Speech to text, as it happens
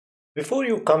Before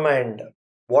you come and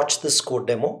watch this code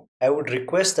demo, I would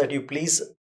request that you please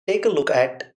take a look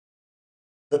at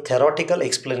the theoretical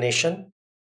explanation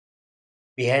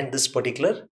behind this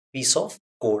particular piece of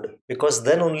code, because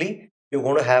then only you're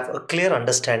going to have a clear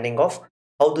understanding of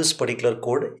how this particular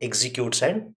code executes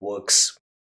and works.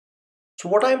 So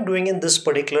what I'm doing in this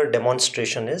particular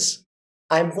demonstration is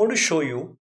I'm going to show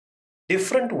you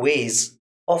different ways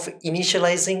of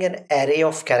initializing an array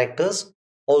of characters,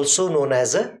 also known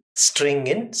as a string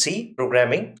in C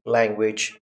programming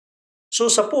language. So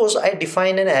suppose I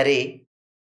define an array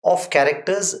of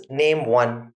characters name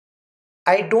 1.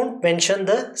 I don't mention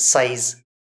the size.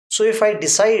 So if I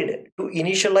decide to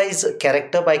initialize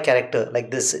character by character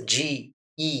like this G,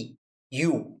 E,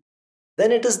 U,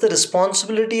 then it is the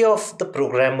responsibility of the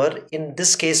programmer, in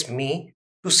this case me,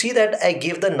 to see that I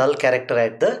give the null character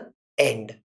at the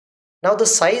end. Now the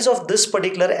size of this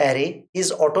particular array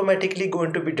is automatically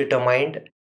going to be determined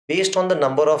based on the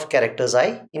number of characters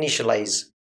I initialize.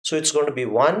 So it's going to be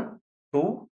 1,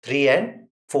 2, 3 and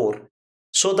 4.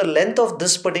 So the length of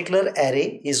this particular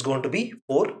array is going to be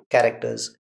 4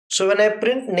 characters. So when I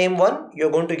print name1,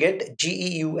 you're going to get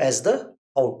GEU as the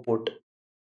output.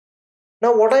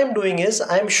 Now what I'm doing is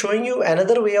I'm showing you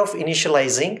another way of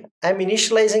initializing. I'm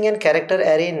initializing a character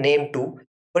array name2,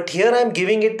 but here I'm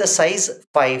giving it the size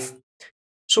 5.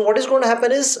 So what is going to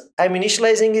happen is I'm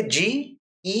initializing a G,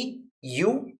 E,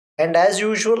 U, and as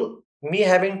usual me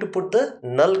having to put the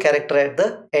null character at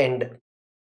the end.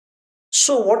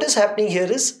 So what is happening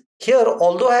here is, here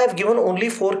although I have given only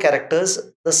 4 characters,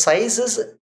 the size is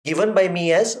given by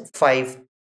me as 5.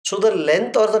 So the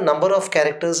length or the number of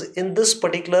characters in this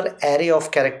particular array of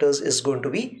characters is going to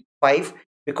be 5,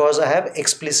 because I have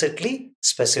explicitly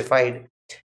specified.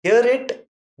 Here it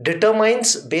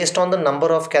determines based on the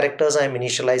number of characters I am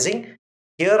initializing.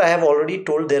 Here I have already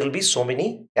told there will be so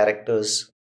many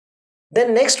characters.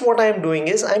 Then next what I am doing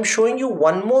is I am showing you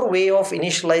one more way of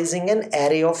initializing an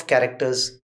array of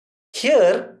characters.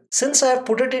 Here, since I have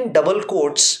put it in double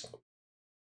quotes,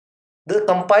 the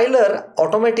compiler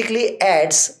automatically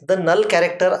adds the null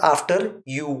character after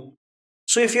U.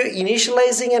 So if you're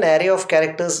initializing an array of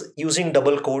characters using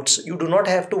double quotes, you do not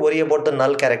have to worry about the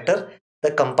null character.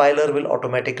 The compiler will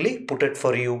automatically put it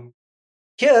for you.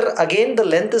 Here again the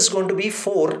length is going to be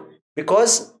 4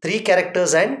 because 3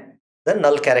 characters and the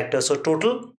null character. So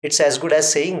total it's as good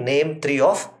as saying name 3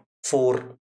 of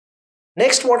 4.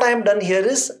 Next what I have done here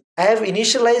is I have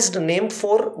initialized name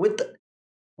 4 with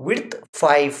width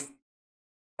 5.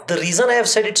 The reason I have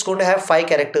said it's going to have 5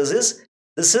 characters is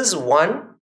this is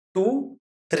 1, 2,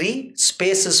 3,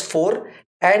 space is 4,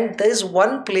 and there is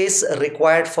one place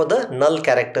required for the null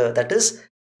character, that is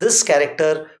this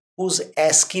character whose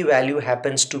ASCII value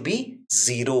happens to be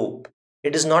 0.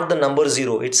 It is not the number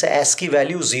 0, it's a ASCII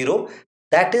value 0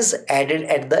 that is added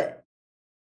at the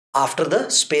after the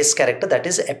space character that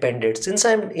is appended. Since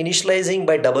I am initializing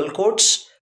by double quotes,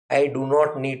 I do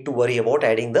not need to worry about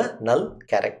adding the null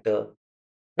character.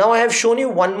 Now I have shown you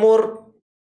one more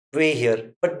way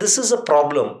here, but this is a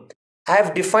problem. I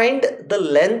have defined the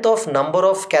length of number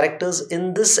of characters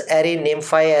in this array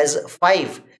name5 as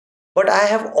 5, but I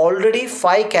have already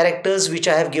 5 characters which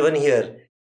I have given here.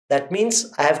 That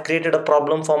means I have created a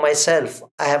problem for myself.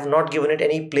 I have not given it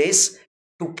any place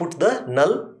to put the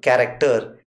null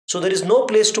character. So there is no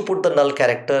place to put the null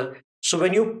character. So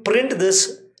when you print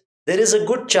this, there is a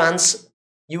good chance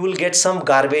you will get some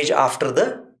garbage after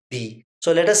the B.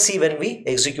 So let us see when we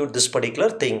execute this particular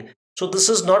thing. So this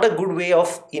is not a good way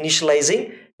of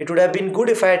initializing. It would have been good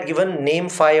if I had given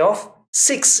name5 of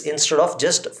 6 instead of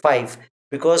just 5,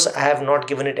 because I have not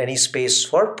given it any space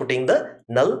for putting the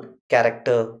null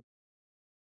character.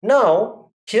 Now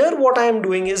here what I am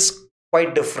doing is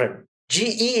quite different.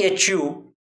 GEHU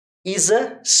is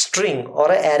a string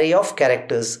or an array of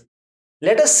characters.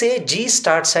 Let us say G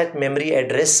starts at memory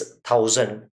address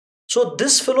 1000. So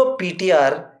this fellow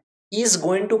PTR is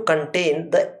going to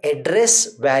contain the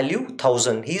address value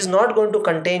 1000. He is not going to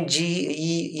contain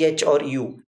G, E, H or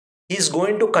U. He is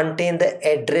going to contain the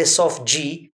address of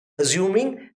G,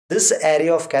 assuming this array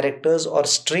of characters or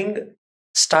string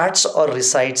starts or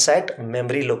resides at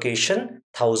memory location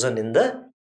 1000 in the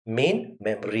main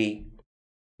memory.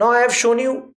 Now I have shown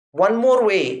you one more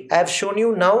way. I have shown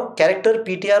you now character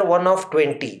PTR1 of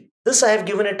 20. This I have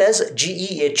given it as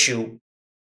GEHU.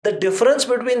 The difference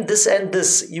between this and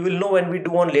this, you will know when we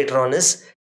do on later on, is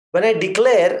when I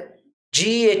declare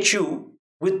GEHU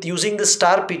with using the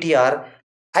star PTR,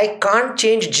 I can't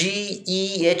change G,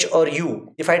 E, H or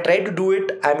U. If I try to do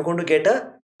it, I'm going to get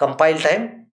a compile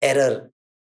time error.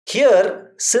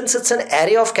 Here, since it's an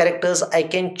array of characters, I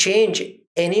can change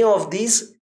any of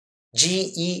these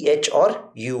G, E, H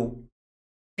or U.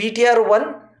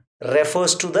 PTR1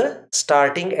 refers to the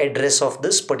starting address of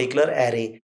this particular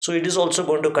array. So it is also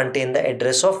going to contain the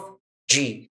address of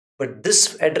G. But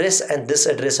this address and this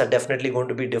address are definitely going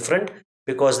to be different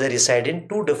because they reside in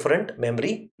two different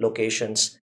memory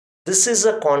locations. This is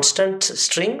a constant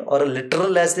string or a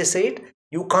literal as they say it.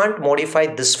 You can't modify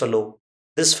this fellow.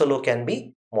 This fellow can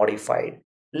be modified.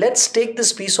 Let's take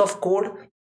this piece of code.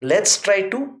 Let's try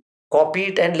to copy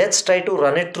it and let's try to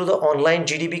run it through the online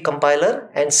GDB compiler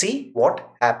and see what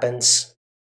happens.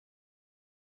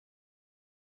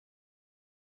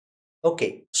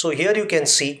 Okay, so here you can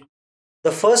see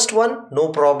the first one, no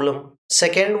problem.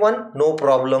 Second one, no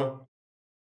problem.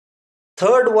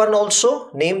 Third one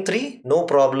also, name 3, no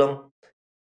problem.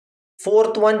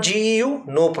 Fourth one, GEU,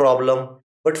 no problem.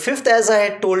 But fifth, as I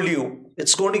had told you,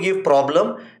 it's going to give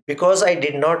problem because I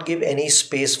did not give any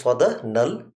space for the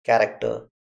null character.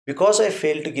 Because I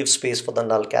failed to give space for the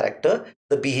null character,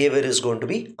 the behavior is going to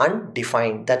be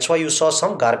undefined. That's why you saw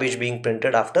some garbage being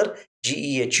printed after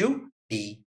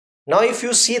GEHUD. Now if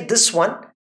you see this one,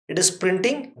 it is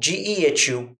printing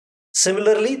GEHU.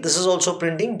 Similarly, this is also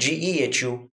printing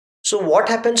GEHU. So what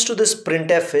happens to this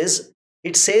printf is,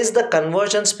 it says the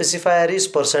conversion specifier is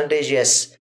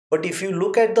 %s. But if you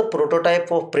look at the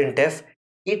prototype of printf,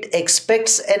 it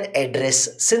expects an address.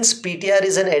 Since PTR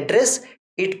is an address,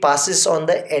 it passes on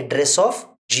the address of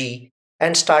G.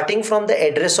 And starting from the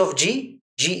address of G,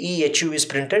 GEHU is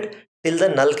printed till the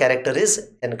null character is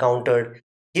encountered.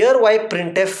 Here why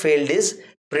printf failed is,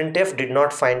 printf did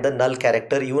not find the null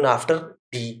character even after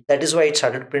D. That is why it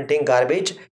started printing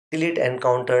garbage till it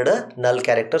encountered a null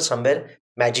character somewhere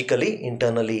magically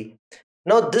internally.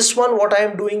 Now this one, what I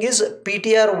am doing is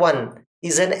PTR1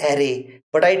 is an array,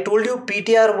 but I told you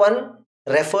PTR1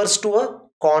 refers to a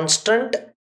constant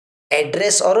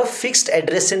address or a fixed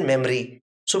address in memory.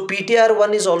 So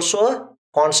PTR1 is also a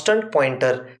constant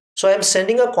pointer. So I am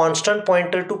sending a constant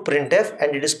pointer to printf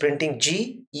and it is printing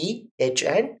G, E, H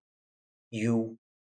and U.